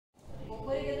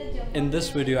In this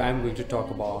video, I'm going to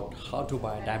talk about how to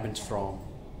buy diamonds from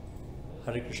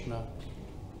Krishna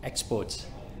experts.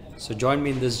 So join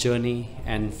me in this journey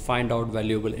and find out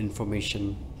valuable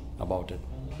information about it.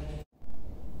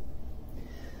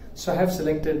 So I have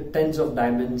selected tens of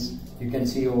diamonds you can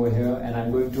see over here, and I'm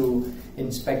going to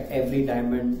inspect every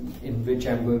diamond, in which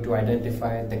I'm going to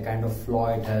identify the kind of flaw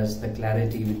it has, the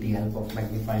clarity with the help of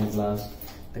magnifying glass,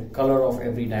 the color of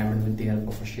every diamond with the help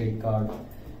of a shade card,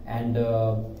 and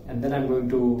then I'm going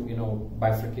to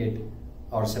bifurcate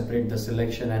or separate the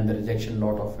selection and the rejection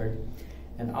lot of it.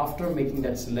 And after making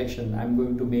that selection, I'm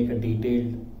going to make a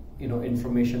detailed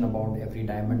information about every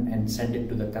diamond and send it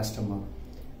to the customer.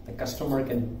 The customer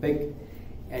can pick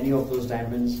any of those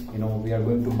diamonds. We are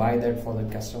going to buy that for the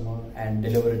customer and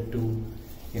deliver it to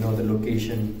the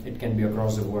location. It can be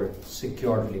across the world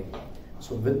securely.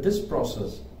 So with this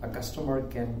process, a customer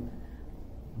can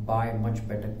buy much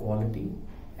better quality,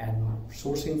 and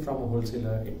sourcing from a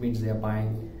wholesaler, it means they are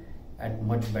buying at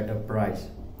much better price.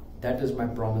 That is my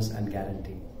promise and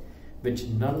guarantee, which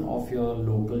none of your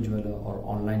local jeweler or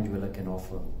online jeweler can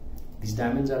offer. These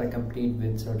diamonds are accompanied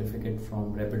with certificate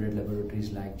from reputed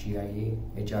laboratories like GIA,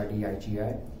 HRD,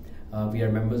 IGI. We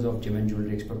are members of Gem and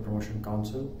Jewelry Expert Promotion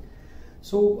Council.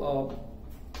 So,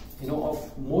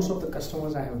 of most of the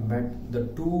customers I have met, the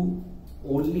two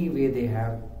only way they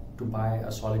have to buy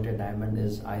a solitaire diamond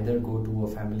is either go to a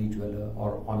family jeweler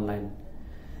or online.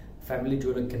 Family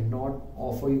jeweler cannot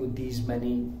offer you these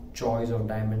many choice of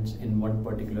diamonds in one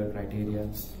particular criteria,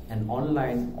 and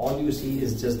online all you see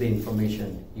is just the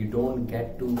information. You don't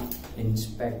get to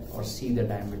inspect or see the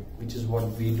diamond, which is what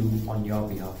we do on your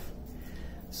behalf.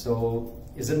 So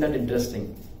isn't that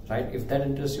interesting, right? If that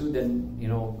interests you, then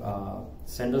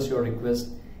send us your request,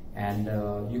 and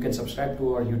you can subscribe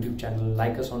to our YouTube channel,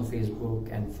 like us on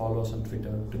Facebook, and follow us on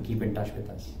Twitter to keep in touch with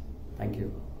us. Thank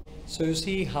you. So you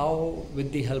see how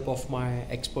with the help of my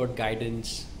expert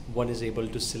guidance, one is able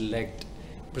to select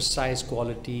precise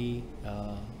quality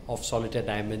of solitaire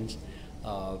diamonds,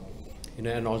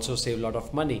 and also save a lot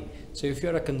of money. So if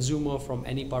you're a consumer from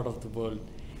any part of the world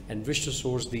and wish to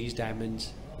source these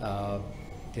diamonds,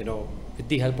 with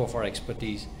the help of our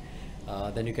expertise,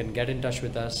 then you can get in touch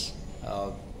with us.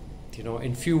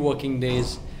 In few working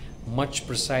days, much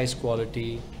precise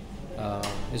quality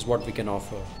is what we can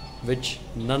offer, which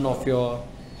none of your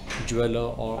jeweler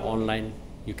or online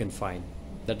you can find.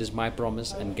 That is my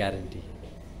promise and guarantee.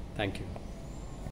 Thank you.